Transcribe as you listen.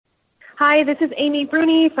Hi, this is Amy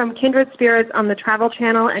Bruni from Kindred Spirits on the Travel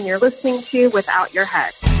Channel, and you're listening to Without Your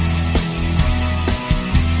Head.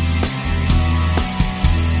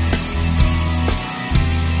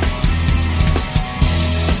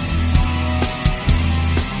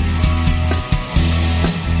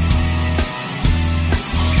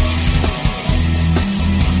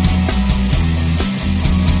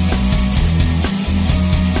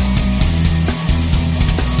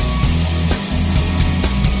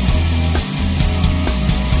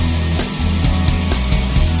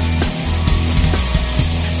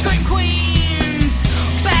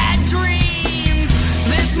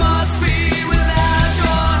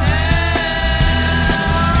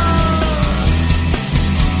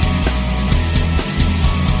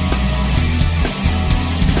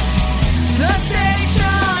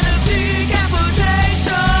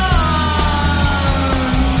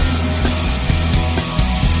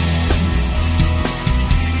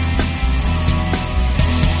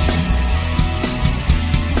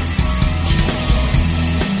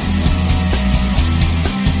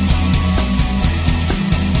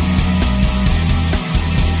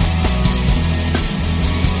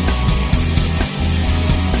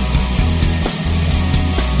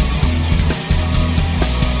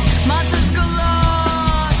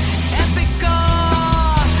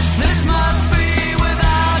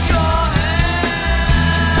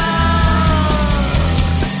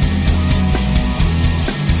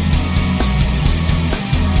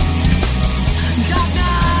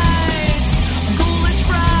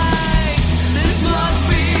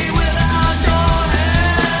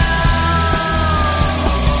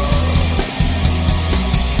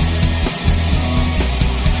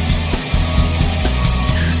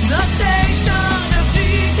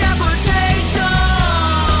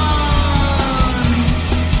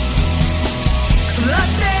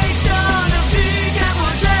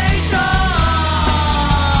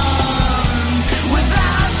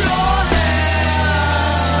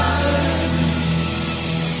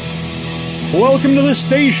 Welcome to the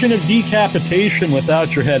station of decapitation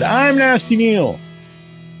without your head. I'm Nasty Neil.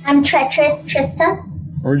 I'm Treacherous Trista.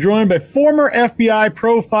 We're joined by former FBI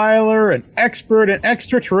profiler and expert in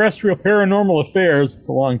extraterrestrial paranormal affairs. It's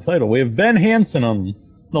a long title. We have Ben Hansen on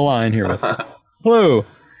the line here with us. Hello.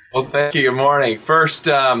 Well, thank you. Good morning. First,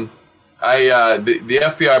 the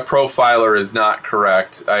FBI profiler is not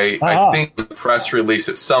correct. I think it was a press release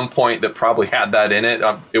at some point that probably had that in it.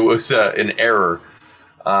 It was an error.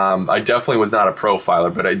 I definitely was not a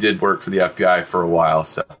profiler, but I did work for the FBI for a while.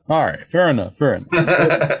 So, all right, fair enough.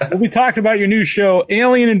 We'll be talking about your new show,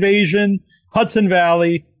 Alien Invasion. Hudson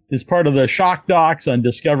Valley is part of the Shock Docs on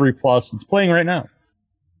Discovery Plus. It's playing right now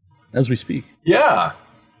as we speak. Yeah.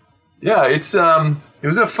 It's it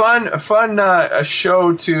was a fun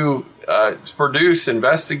show to produce,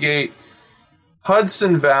 investigate.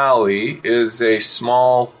 Hudson Valley is a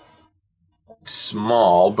small,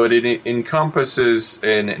 but it encompasses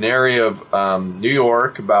an area of New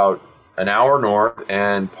York, about an hour north,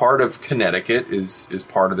 and part of Connecticut is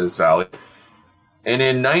part of this valley. And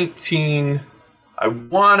in I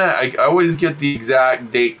always get the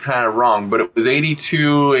exact date kind of wrong, but it was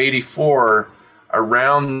 82, 84,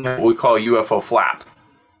 around what we call UFO flap.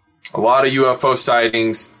 A lot of UFO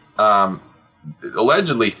sightings,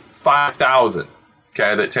 allegedly 5,000,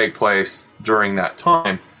 that take place during that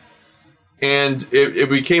time. And it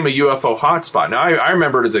became a UFO hotspot. Now, I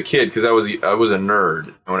remember it as a kid because I was a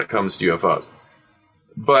nerd when it comes to UFOs.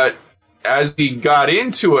 But as we got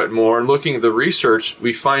into it more and looking at the research,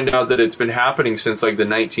 we find out that it's been happening since like the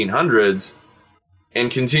 1900s and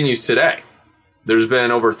continues today. There's been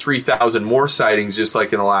over 3,000 more sightings just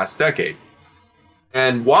like in the last decade.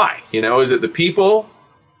 And why? Is it the people?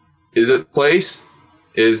 Is it the place?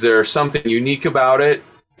 Is there something unique about it?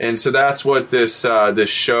 And so that's what this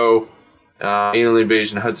show, Alien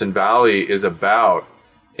Invasion Hudson Valley, is about.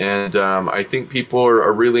 And I think people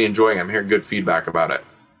are really enjoying it. I'm hearing good feedback about it.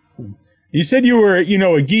 You said you were,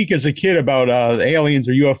 a geek as a kid about aliens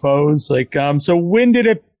or UFOs. So when did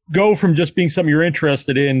it go from just being something you're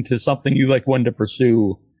interested in to something you wanted to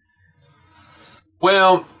pursue?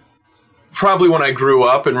 Well, probably when I grew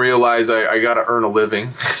up and realized I got to earn a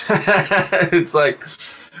living. It's like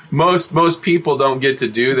most people don't get to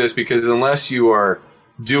do this because unless you are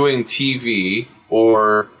doing TV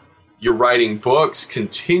or you're writing books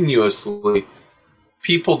continuously,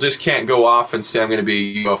 people just can't go off and say, I'm going to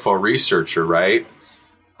be a UFO researcher, right?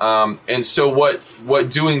 And so what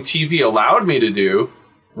doing TV allowed me to do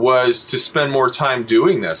was to spend more time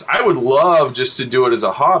doing this. I would love just to do it as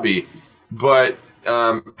a hobby, but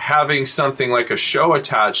having something like a show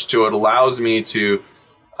attached to it allows me to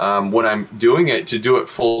when I'm doing it, to do it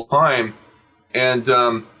full time. And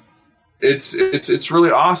it's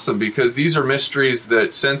really awesome because these are mysteries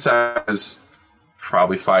that since I was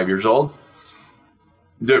probably 5 years old,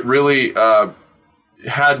 that really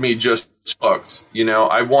had me just hooked. You know,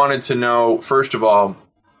 I wanted to know, first of all,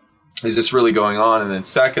 is this really going on? And then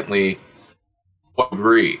secondly, what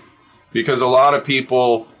degree? Because a lot of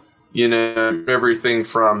people, you know, everything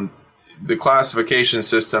from the classification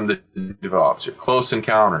system that develops, close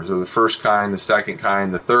encounters of the first kind, the second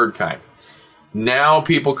kind, the third kind. Now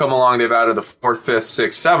people come along, they've added the fourth, fifth,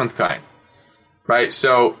 sixth, seventh kind, right?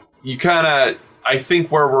 So you kind of, I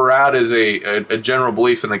think where we're at is a general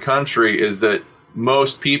belief in the country is that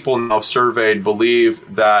most people now surveyed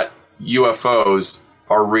believe that UFOs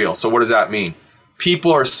are real. So what does that mean?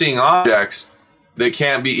 People are seeing objects that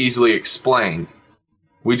can't be easily explained.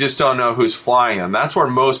 We just don't know who's flying them. That's where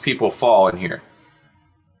most people fall in here.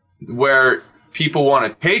 Where people want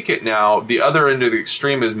to take it now, the other end of the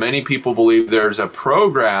extreme is many people believe there's a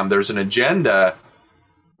program, there's an agenda,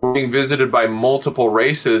 being visited by multiple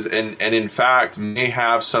races, and in fact may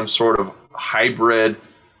have some sort of hybrid,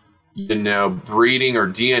 you know, breeding or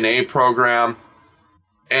DNA program.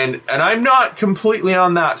 And I'm not completely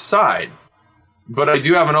on that side, but I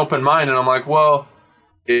do have an open mind, and I'm like, well,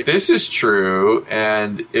 if this is true,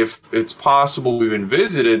 and if it's possible we've been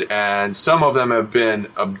visited, and some of them have been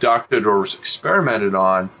abducted or experimented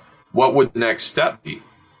on, what would the next step be?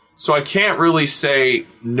 So I can't really say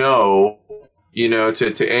no, you know,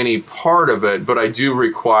 to any part of it, but I do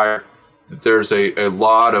require that there's a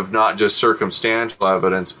lot of not just circumstantial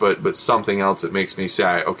evidence, but something else that makes me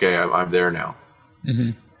say, okay, I'm there now.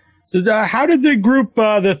 Mm-hmm. So how did the group,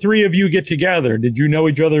 the three of you, get together? Did you know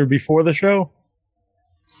each other before the show?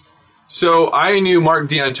 So I knew Mark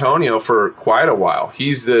D'Antonio for quite a while.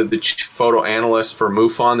 He's the chief photo analyst for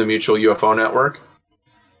MUFON, the Mutual UFO Network.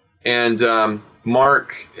 And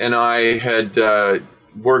Mark and I had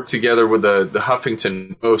worked together with the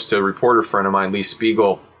Huffington Post. A reporter friend of mine, Lee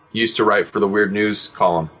Spiegel, used to write for the Weird News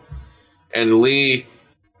column. And Lee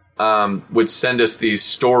would send us these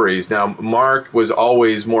stories. Now, Mark was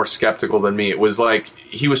always more skeptical than me. It was like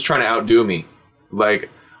he was trying to outdo me. Like,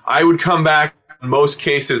 I would come back in most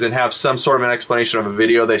cases and have some sort of an explanation of a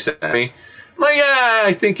video they sent me. I'm like, yeah,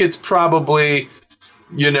 I think it's probably,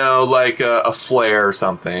 you know, like a flare or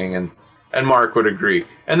something. And Mark would agree.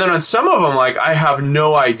 And then on some of them, like, I have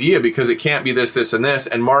no idea because it can't be this, this, and this.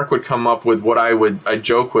 And Mark would come up with what I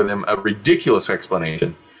joke with him, a ridiculous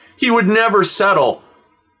explanation. He would never settle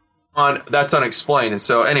on that's unexplained. And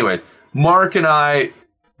so anyways, Mark and I,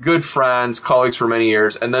 good friends, colleagues for many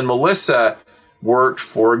years. And then Melissa worked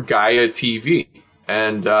for Gaia TV.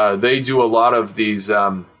 And they do a lot of these,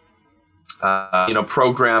 you know,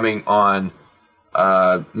 programming on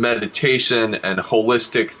meditation and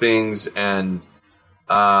holistic things and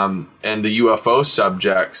the UFO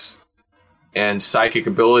subjects and psychic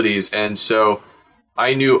abilities. And so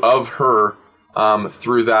I knew of her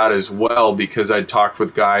through that as well because I'd talked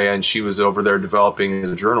with Gaia and she was over there developing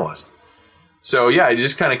as a journalist. So yeah, it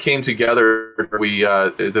just kind of came together. We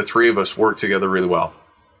the three of us worked together really well.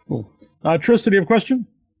 Cool. Tristan, do you have a question?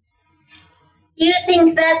 Do you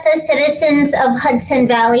think that the citizens of Hudson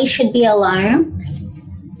Valley should be alarmed?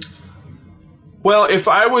 Well, if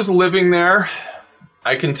I was living there,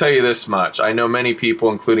 I can tell you this much. I know many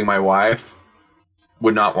people, including my wife,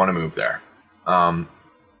 would not want to move there.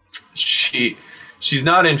 She's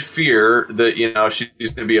not in fear that, you know, she's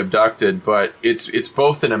going to be abducted, but it's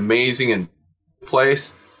both an amazing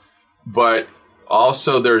place, but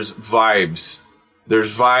also there's vibes.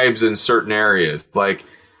 There's vibes in certain areas. Like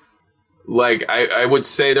I would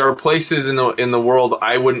say there are places in the world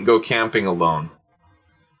I wouldn't go camping alone.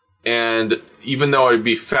 And even though it'd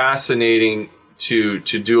be fascinating to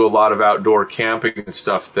do a lot of outdoor camping and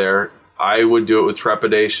stuff there, I would do it with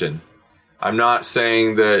trepidation. I'm not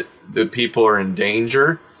saying that the people are in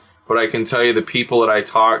danger, but I can tell you the people that I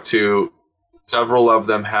talked to, several of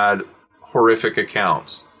them had horrific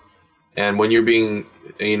accounts. And when you're being,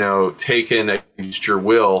 you know, taken against your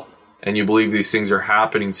will and you believe these things are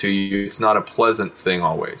happening to you, it's not a pleasant thing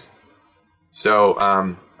always. So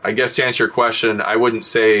I guess to answer your question, I wouldn't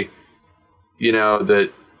say, you know,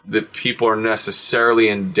 that people are necessarily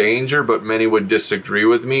in danger, but many would disagree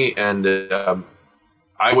with me. And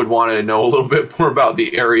I would want to know a little bit more about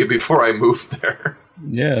the area before I move there.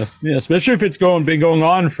 Yeah, especially if it's been going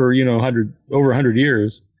on for, you know, over 100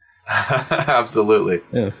 years. Absolutely.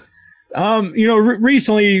 Yeah. You know,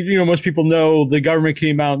 recently, you know, most people know the government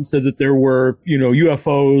came out and said that there were, you know,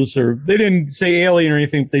 UFOs, or they didn't say alien or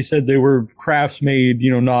anything, but they said they were crafts made,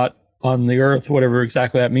 you know, not on the earth, whatever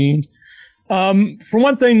exactly that means. For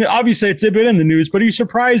one thing, obviously it's been in the news, but are you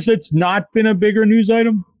surprised it's not been a bigger news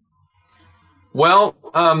item? Well,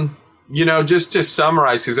 just to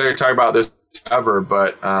summarize, because I could talk about this forever,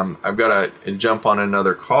 but I've got to jump on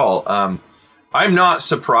another call. I'm not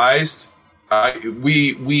surprised. I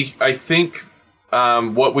think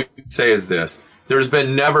what we could say is this. There's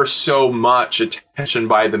been never so much attention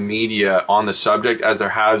by the media on the subject as there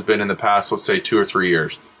has been in the past, let's say 2 or 3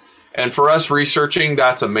 years. And for us researching,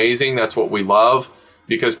 that's amazing. That's what we love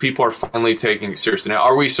because people are finally taking it seriously. Now,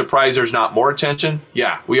 are we surprised there's not more attention?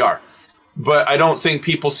 Yeah, we are. But I don't think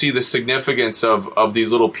people see the significance of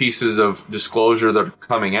these little pieces of disclosure that are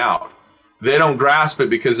coming out. They don't grasp it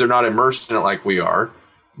because they're not immersed in it like we are.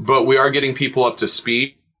 But we are getting people up to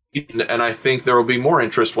speed. And I think there will be more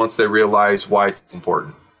interest once they realize why it's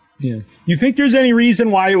important. Yeah. You think there's any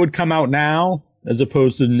reason why it would come out now as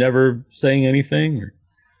opposed to never saying anything? Or?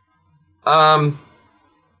 I'm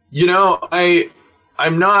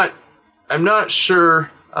not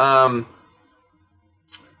sure.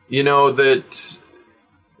 Here's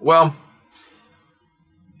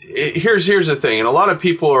the thing. And a lot of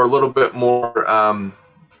people are a little bit more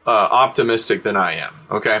optimistic than I am.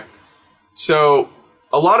 Okay. So,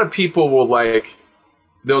 a lot of people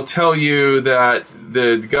they'll tell you that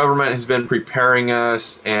the government has been preparing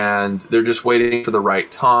us and they're just waiting for the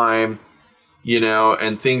right time,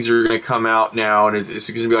 and things are going to come out now and it's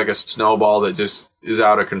going to be like a snowball that just is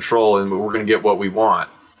out of control and we're going to get what we want.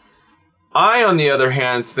 I, on the other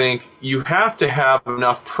hand, think you have to have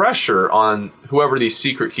enough pressure on whoever these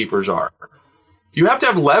secret keepers are. You have to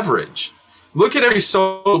have leverage. Look at every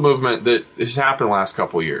social movement that has happened the last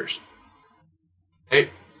couple of years.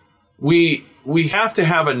 We have to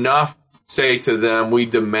have enough say to them, we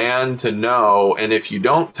demand to know, and if you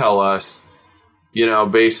don't tell us,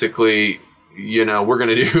 basically, we're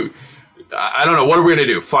going to do, I don't know, what are we going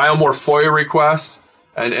to do? File more FOIA requests?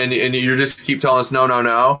 And you just keep telling us,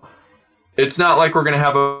 no. It's not like we're going to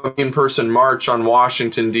have a in-person march on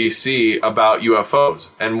Washington, D.C. about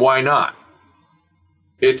UFOs. And why not?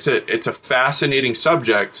 It's a fascinating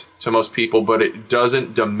subject to most people, but it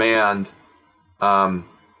doesn't demand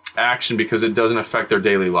action because it doesn't affect their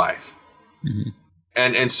daily life. Mm-hmm.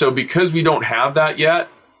 And so because we don't have that yet,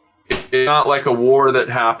 it's not like a war that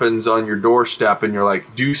happens on your doorstep and you're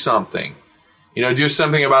like, do something. Do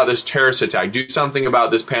something about this terrorist attack. Do something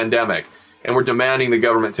about this pandemic. And we're demanding the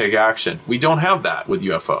government take action. We don't have that with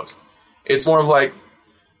UFOs. It's more of like,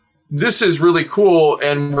 this is really cool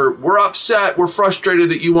and we're upset, we're frustrated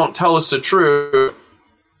that you won't tell us the truth.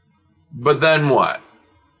 But then what?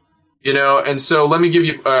 And so let me give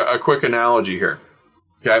you a quick analogy here.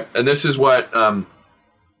 Okay. And this is what I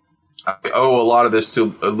owe a lot of this to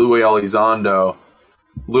Louis Elizondo.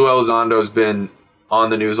 Lou Elizondo's been on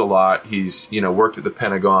the news a lot. He's, worked at the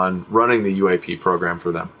Pentagon running the UAP program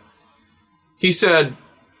for them. He said,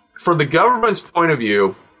 from the government's point of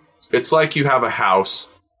view, it's like you have a house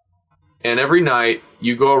and every night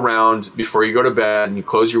you go around before you go to bed and you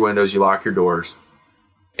close your windows, you lock your doors.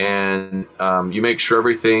 And you make sure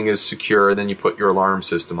everything is secure, and then you put your alarm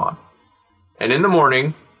system on. And in the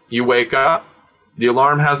morning, you wake up, the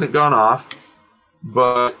alarm hasn't gone off,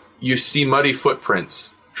 but you see muddy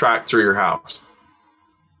footprints track through your house.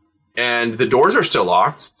 And the doors are still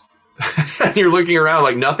locked. And you're looking around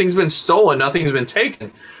like nothing's been stolen, nothing's been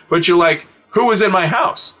taken. But you're like, who was in my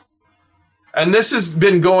house? And this has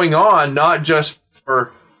been going on not just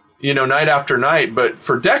for, night after night, but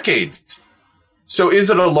for decades. So is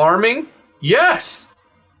it alarming? Yes.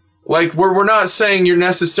 Like we're not saying you're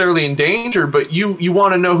necessarily in danger, but you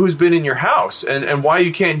want to know who's been in your house and why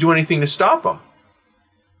you can't do anything to stop them.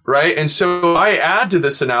 Right? And so I add to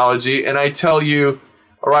this analogy and I tell you,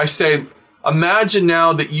 or I say, imagine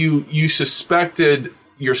now that you suspected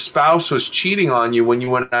your spouse was cheating on you when you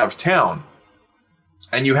went out of town.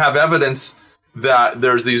 And you have evidence that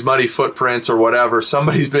there's these muddy footprints or whatever.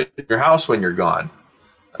 Somebody's been in your house when you're gone.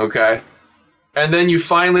 Okay? And then you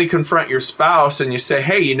finally confront your spouse and you say,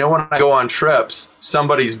 hey, when I go on trips,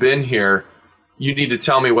 somebody's been here. You need to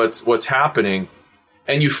tell me what's happening.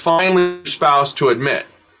 And you finally get your spouse to admit,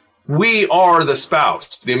 we are the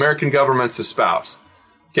spouse. The American government's the spouse.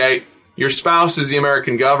 Okay? Your spouse is the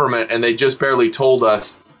American government and they just barely told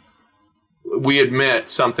us, we admit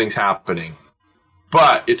something's happening.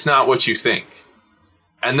 But it's not what you think.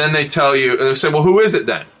 And then they tell you, and they say, well, who is it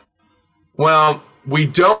then? Well, we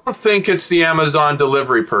don't think it's the Amazon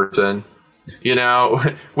delivery person. We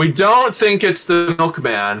don't think it's the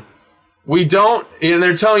milkman. We don't, and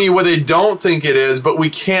they're telling you what they don't think it is, but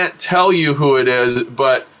we can't tell you who it is,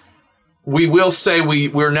 but we will say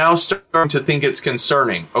we're now starting to think it's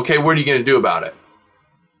concerning. Okay, what are you going to do about it?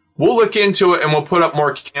 we'll look into it and we'll put up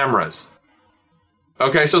more cameras.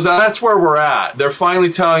 Okay, so that's where we're at. They're finally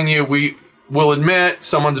telling you, we will admit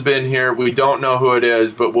someone's been here. We don't know who it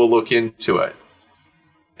is, but we'll look into it.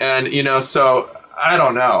 And, so I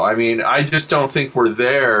don't know. I mean, I just don't think we're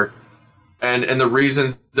there. And the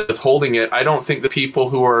reasons that's holding it, I don't think the people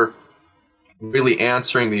who are really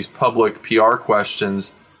answering these public PR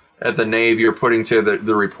questions at the Navy or putting to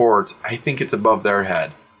the reports, I think it's above their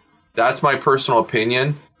head. That's my personal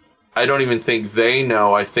opinion. I don't even think they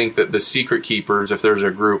know. I think that the secret keepers, if there's a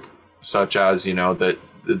group such as, that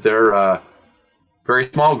they're a very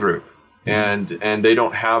small group and they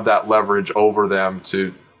don't have that leverage over them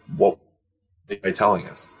to what they're telling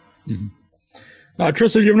us. Mm-hmm.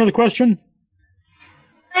 Trista, do you have another question?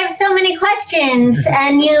 I have so many questions,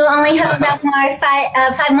 and you only have about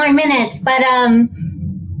 5 more minutes. But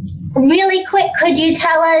really quick, could you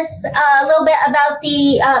tell us a little bit about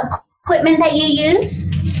the equipment that you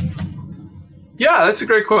use? Yeah, that's a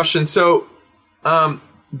great question. So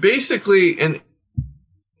basically, in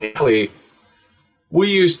Italy, we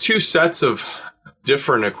use 2 sets of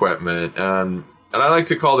different equipment. And I like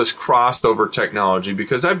to call this crossover technology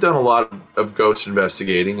because I've done a lot of ghost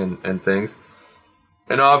investigating and things.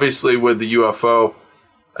 And obviously with the UFO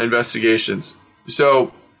investigations.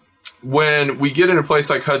 So when we get in a place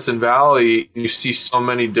like Hudson Valley, you see so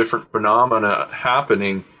many different phenomena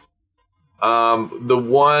happening. The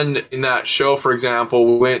one in that show, for example,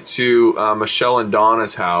 we went to Michelle and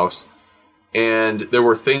Donna's house, and there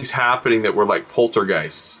were things happening that were like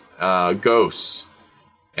poltergeists, ghosts.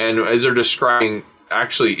 And as they're describing,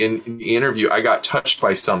 actually in the interview, I got touched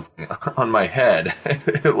by something on my head.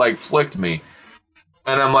 It like flicked me.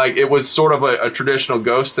 And I'm like, it was sort of a traditional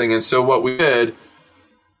ghost thing. And so what we did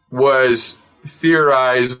was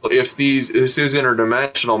theorize, if this is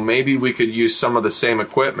interdimensional, maybe we could use some of the same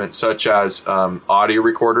equipment, such as audio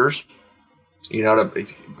recorders, to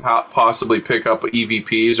possibly pick up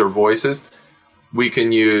EVPs or voices. We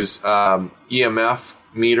can use EMF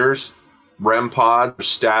meters, REM pod,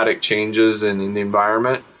 static changes in the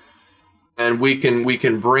environment. And we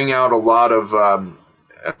can bring out a lot of...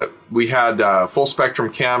 we had full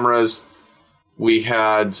spectrum cameras. We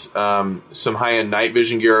had some high-end night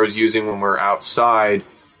vision gear I was using when we're outside.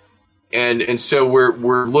 And so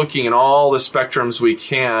we're looking at all the spectrums we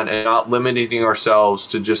can and not limiting ourselves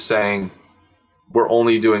to just saying we're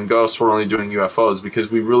only doing ghosts, we're only doing UFOs,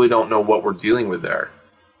 because we really don't know what we're dealing with there.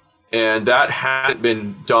 And that hasn't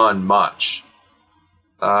been done much.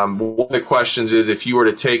 One of the questions is, if you were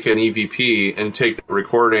to take an EVP and take the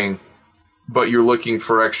recording, but you're looking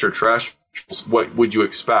for extraterrestrials, what would you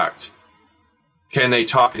expect? Can they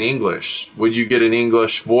talk in English? Would you get an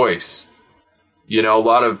English voice? A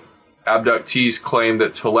lot of abductees claim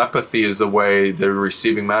that telepathy is the way they're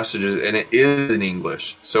receiving messages, and it is in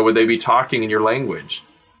English. So would they be talking in your language?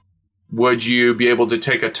 Would you be able to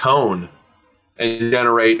take a tone and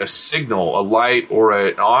generate a signal, a light or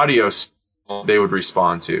an audio signal they would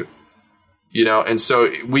respond to? And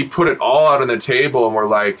so we put it all out on the table, and we're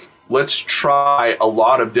like, let's try a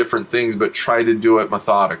lot of different things, but try to do it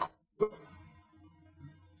methodically.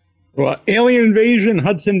 Well, Alien Invasion,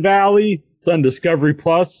 Hudson Valley, it's on Discovery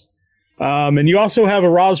Plus. And you also have a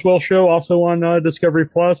Roswell show also on Discovery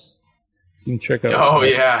Plus. You can check out. Oh,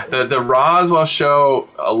 yeah. The Roswell show,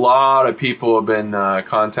 a lot of people have been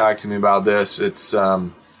contacting me about this. It's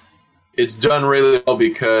done really well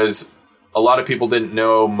because a lot of people didn't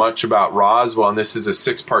know much about Roswell, and this is a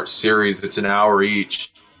 6-part series. It's an hour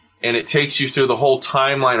each. And it takes you through the whole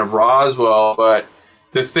timeline of Roswell. But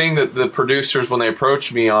the thing that the producers, when they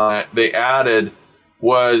approached me on it, they added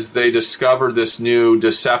was they discovered this new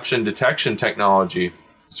deception detection technology.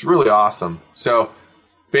 It's really awesome. So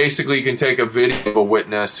basically you can take a video of a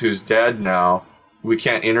witness who's dead now. We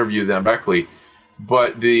can't interview them directly.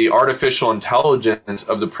 But the artificial intelligence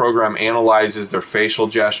of the program analyzes their facial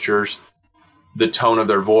gestures, the tone of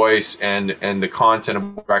their voice, and the content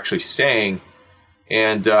of what they're actually saying.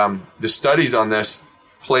 And the studies on this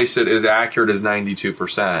place it as accurate as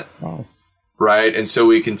 92%. Wow. Right? And so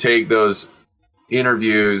we can take those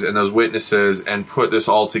interviews and those witnesses and put this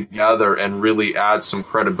all together and really add some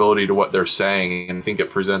credibility to what they're saying. And I think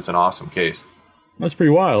it presents an awesome case. That's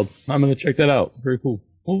pretty wild. I'm going to check that out. Very cool.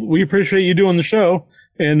 Well, we appreciate you doing the show.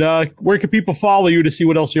 And where can people follow you to see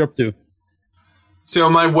what else you're up to? So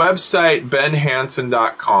my website,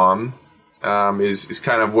 benhansen.com, is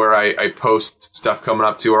kind of where I post stuff coming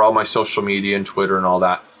up to, or all my social media and Twitter and all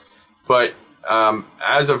that. But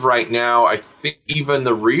as of right now, I think even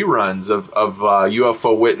the reruns of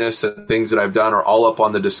UFO Witness and things that I've done are all up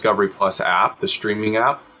on the Discovery Plus app, the streaming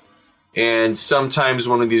app. And sometimes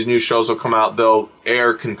one of these new shows will come out, they'll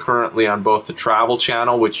air concurrently on both the Travel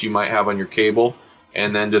Channel, which you might have on your cable,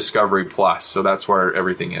 and then Discovery Plus. So that's where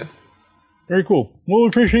everything is. Very cool. Well, we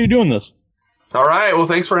appreciate you doing this. All right. Well,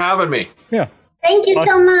 thanks for having me. Yeah. Thank you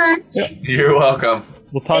so much. Yeah. You're welcome.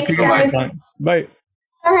 We'll talk to you Thanks, next time. Bye.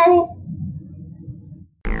 Bye.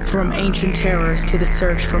 From ancient terrors to the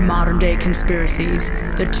search for modern-day conspiracies,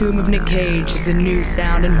 The Tomb of Nick Cage is the new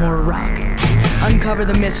sound in horror rock. Uncover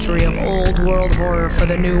the mystery of old world horror for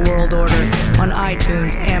the new world order on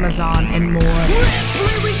iTunes, Amazon, and more.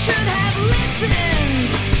 Ripley, we should have listened.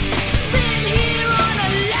 Sit here on a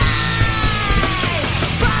lie.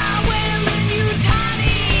 Bywell and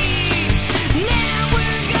Utani. Now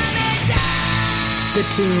we're gonna die. The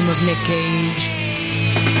Tomb of Nick Cage.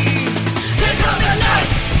 They're coming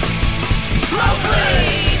night.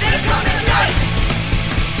 Mostly they're coming night.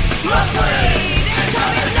 Mostly they're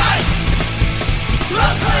coming night.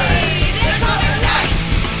 Mostly they're coming night.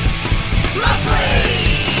 Mostly.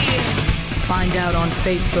 Find out on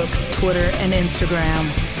Facebook, Twitter, and Instagram.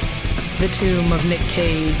 The Tomb of Nick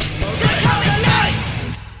Cage. They're